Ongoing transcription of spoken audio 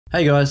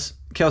Hey guys,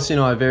 Kelsey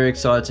and I are very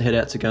excited to head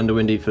out to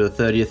Goondiwindi for the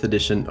 30th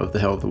edition of the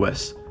Hell of the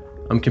West.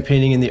 I'm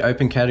competing in the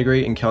open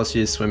category and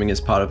Kelsey is swimming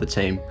as part of the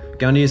team.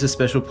 Goondiwindi is a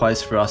special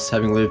place for us,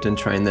 having lived and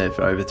trained there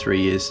for over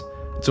 3 years.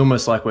 It's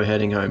almost like we're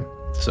heading home,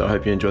 so I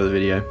hope you enjoy the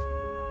video.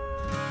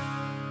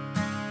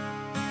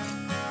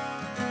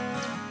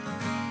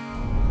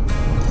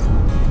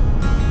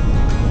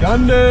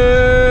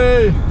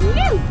 Goondiwindi!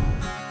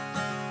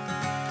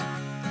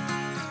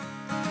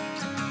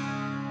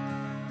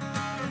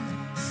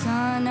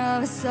 Son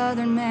of a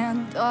southern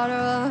man, daughter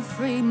of a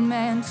free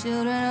man,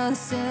 children of the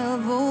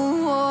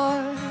Civil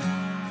War.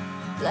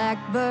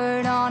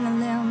 Blackbird on a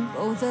limb,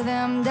 both of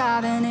them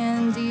diving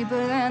in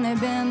deeper than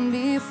they've been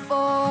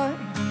before.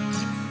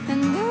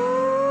 And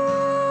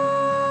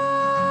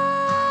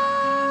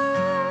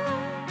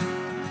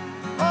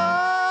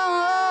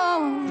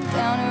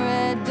down a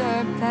red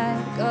dirt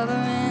path,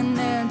 covering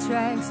their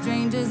tracks,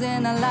 strangers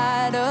in the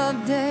light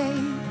of day.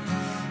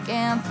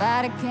 Can't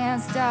fight it,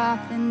 can't stop,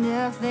 and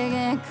if they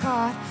get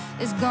caught,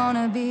 it's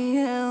gonna be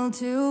hell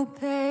to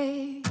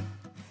pay.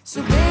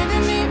 So baby,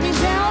 meet me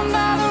down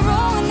by the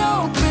rolling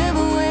oak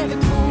river, where the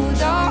cool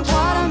dark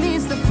water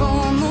meets the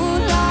full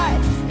moonlight.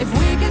 If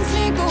we can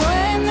sneak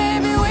away,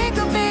 maybe we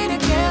could be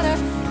together.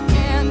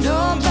 Can't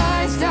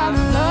nobody stop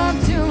love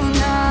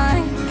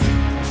tonight.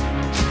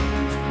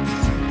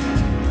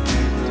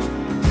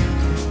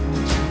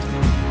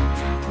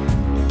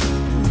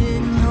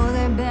 Didn't know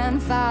they'd been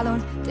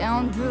followed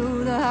down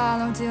through the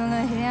hollow till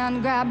a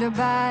hand grabbed her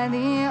by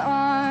the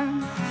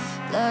arm.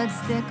 Blood's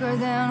thicker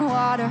than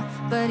water,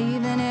 but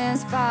even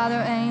his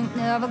father ain't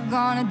never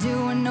gonna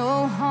do her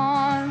no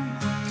harm.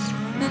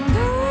 And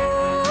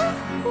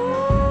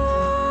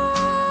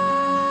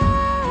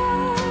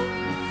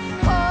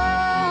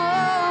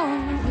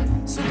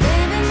so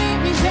baby, meet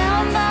me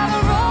down by the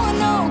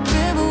rolling oak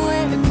river,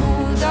 where the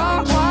cool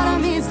dark water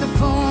meets the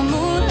full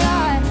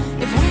moonlight.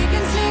 If we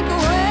can sneak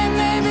away,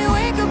 maybe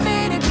we could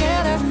be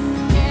together.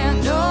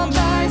 Can't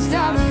nobody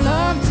stop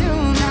love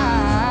tonight.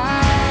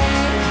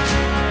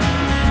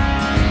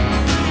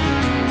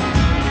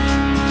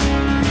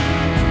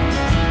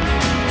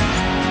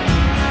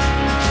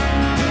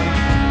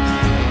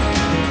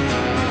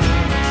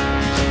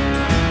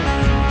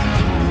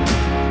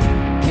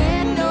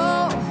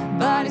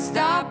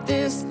 Stop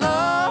this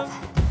love.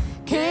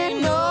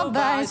 Can't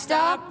nobody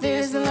stop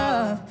this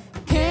love.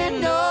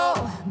 Can't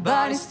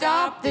nobody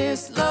stop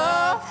this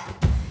love.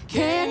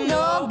 Can't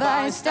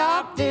nobody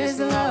stop this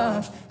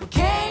love.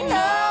 Can't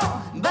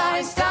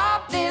nobody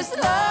stop this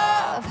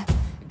love.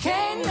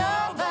 Can't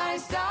nobody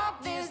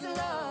stop this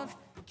love.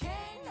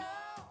 Can't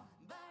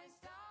nobody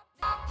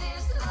stop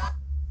this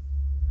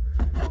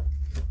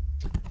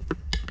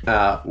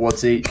love.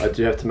 Whatsy, I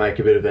do have to make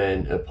a bit of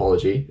an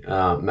apology.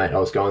 Mate, I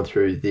was going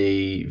through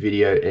the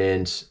video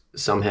and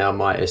somehow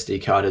my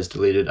SD card has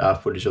deleted our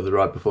footage of the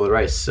ride before the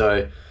race.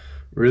 So,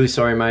 really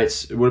sorry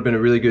mates. It would have been a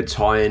really good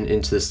tie-in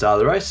into the start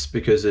of the race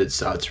because it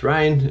started to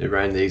rain. It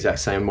rained the exact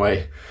same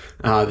way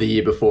the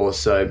year before.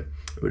 So,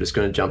 we're just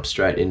going to jump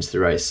straight into the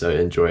race. So,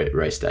 enjoy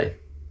race day.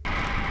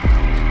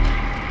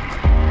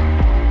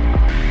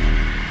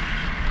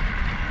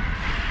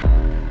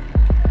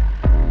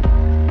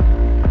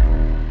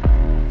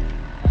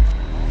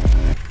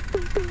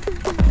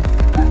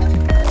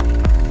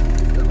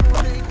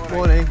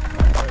 Morning.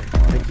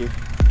 Thank you.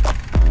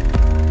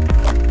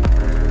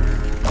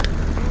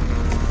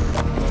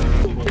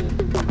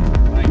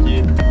 Thank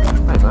you.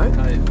 Hey mate.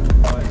 Hey.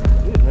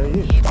 Good, how are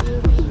you? Yeah,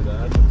 not too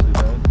bad, not too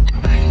bad.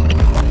 I don't think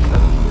it's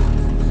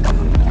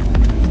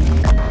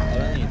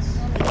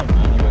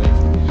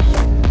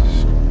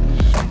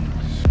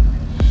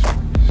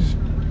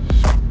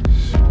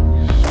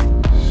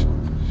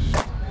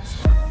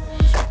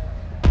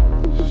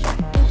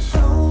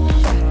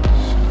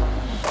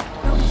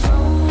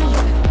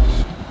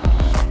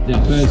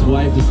Our first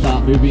wave to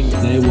start moving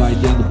their way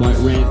down the boat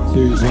ramp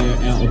to where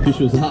our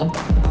officials are.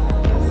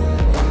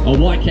 Oh,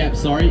 white cap,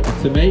 sorry,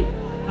 to me.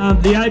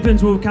 The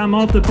opens will come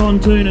off the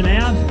pontoon and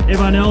out.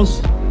 Everyone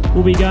else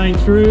will be going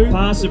through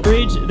past the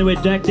bridge, and then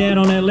we're decked out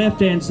on our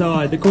left-hand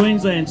side, the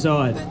Queensland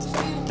side.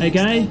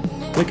 Okay,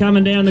 we're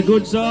coming down the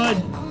good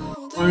side.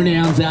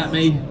 Pronouns at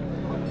me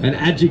and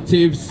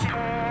adjectives.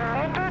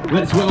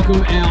 Let's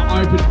welcome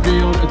our open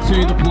field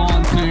to the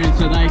pontoon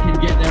so they can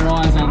get their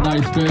eyes on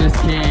those first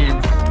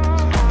cans.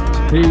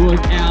 He was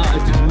our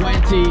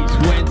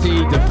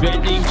 2020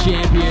 defending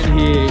champion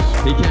here.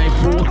 He came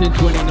 4th in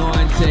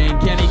 2019.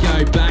 Can he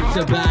go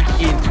back-to-back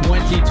in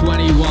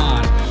 2021?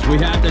 We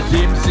have the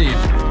dim sim,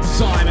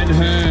 Simon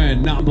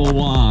Hearn, number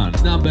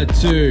 1. Number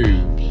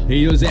 2,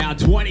 he was our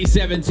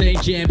 2017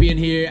 champion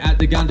here at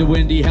the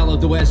Goondiwindi Hell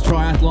of the West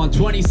Triathlon.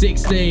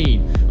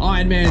 2016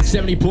 Ironman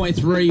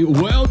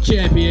 70.3 world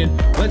champion.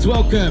 Let's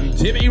welcome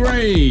Timmy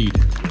Reed.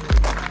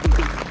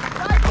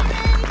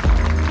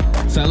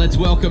 So let's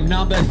welcome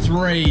number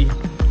 3,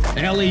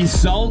 Ellie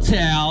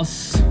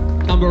Salthouse.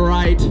 Number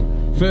 8,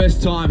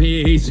 first time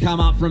here. He's come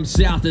up from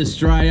South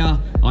Australia.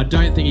 I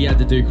don't think he had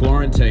to do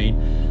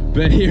quarantine.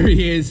 But here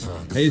he is.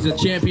 He's a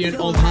champion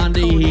of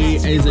Hundy. He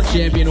is a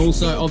champion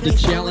also of the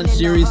Challenge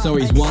Series, so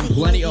he's won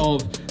plenty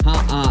of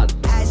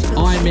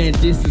Ironman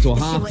distance or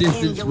half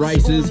distance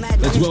races.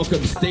 Let's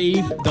welcome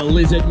Steve the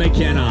Lizard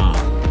McKenna.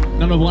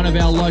 One of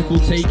our local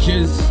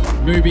teachers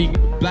moving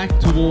back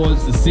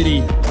towards the city.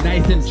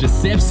 Nathan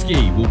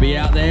Jasewski will be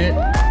out there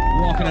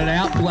rocking it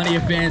out. Plenty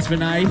of fans for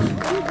Nate.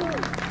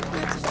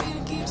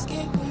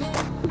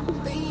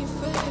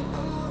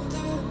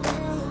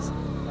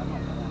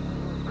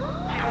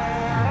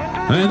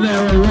 And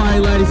they're away,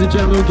 ladies and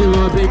gentlemen. Give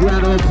them a big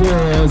round of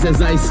applause as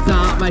they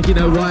start making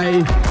their way.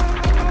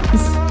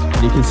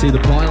 You can see the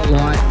pilot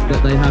light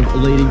that they have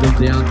leading them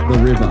down the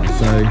river.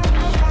 So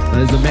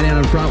there's the men out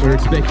in front. We're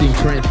expecting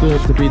Trent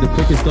Thorpe to be the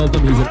quickest of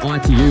them. He's an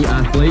ITU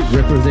athlete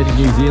representing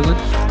New Zealand.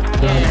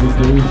 We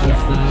do have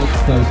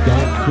snags, so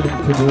don't swim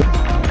towards.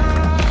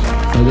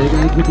 So there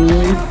goes the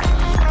boys.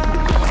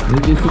 And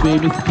this will be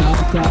Mr.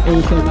 Carpenter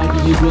also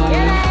making his way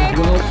in as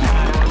well.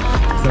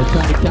 So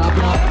Tony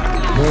Carpenter,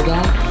 well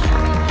done.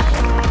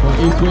 Well,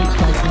 Eastwich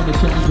taking on the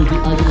challenge of the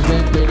open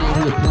event, been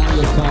out here plenty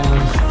of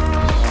times.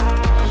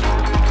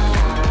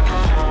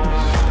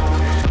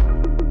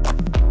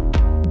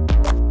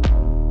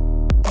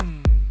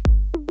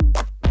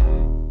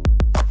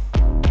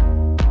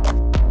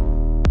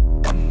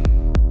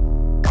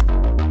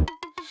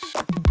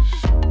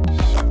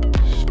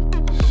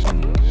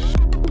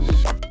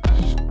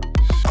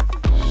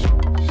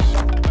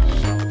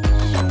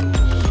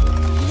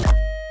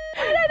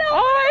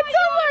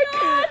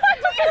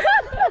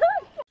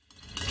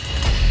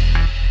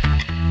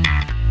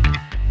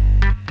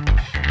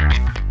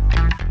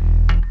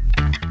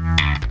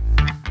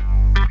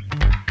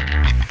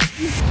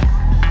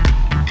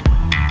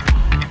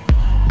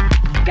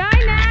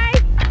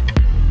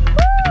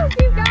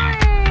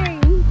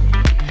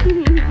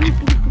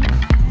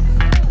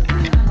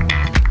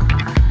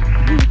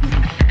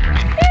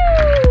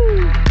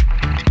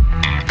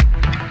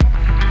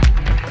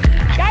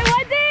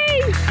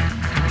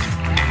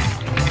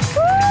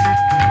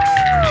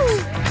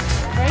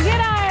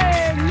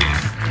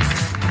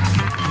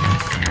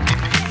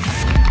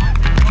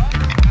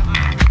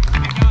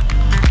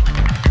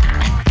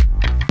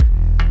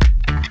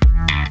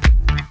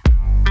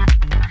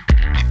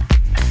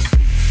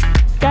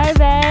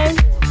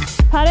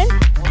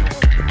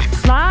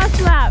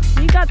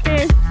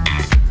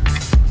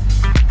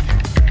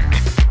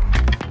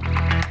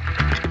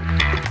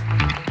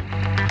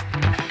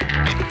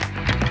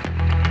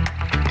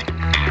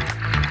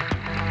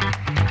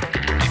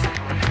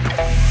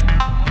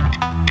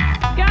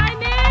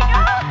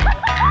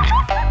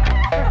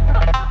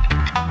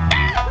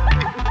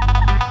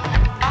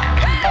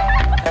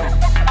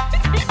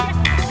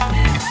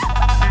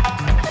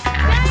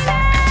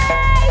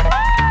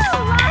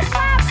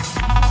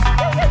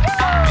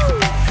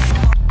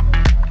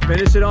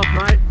 Finish it off,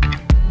 mate.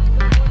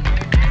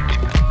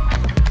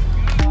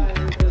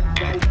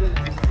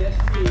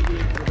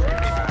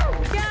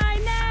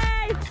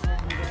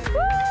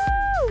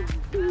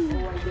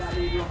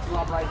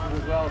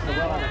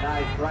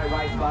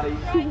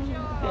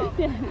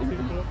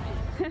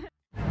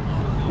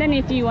 Then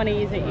if you want to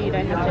use it, you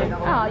don't have to.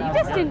 Oh, you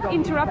just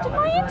interrupted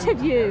my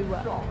interview.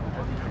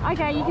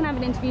 Okay, you can have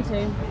an interview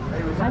too.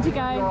 How'd you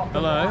go?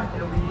 Hello,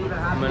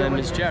 my name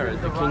is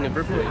Jared, the King of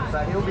Ripley.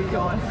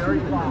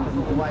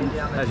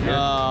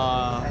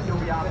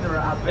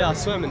 Yeah,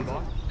 swimming.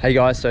 Hey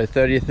guys, so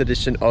 30th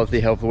edition of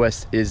the Helper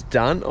West is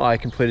done. I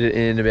completed it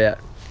in about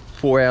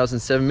 4 hours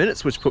and 7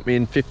 minutes, which put me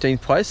in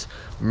 15th place.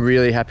 I'm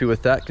really happy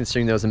with that,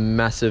 considering there was a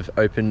massive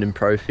open and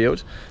pro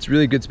field. It's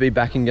really good to be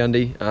back in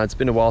Gundy. It's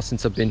been a while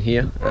since I've been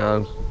here.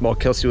 While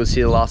Kelsey was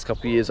here the last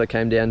couple of years, I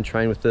came down and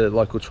trained with the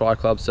local tri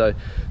club, so it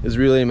was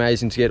really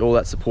amazing to get all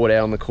that support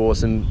out on the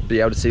course and be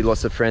able to see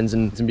lots of friends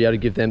and be able to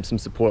give them some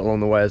support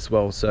along the way as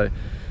well. So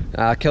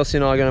Kelsey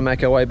and I are going to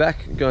make our way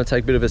back, going to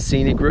take a bit of a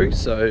scenic route,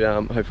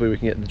 so hopefully we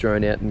can get the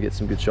drone out and get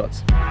some good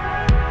shots.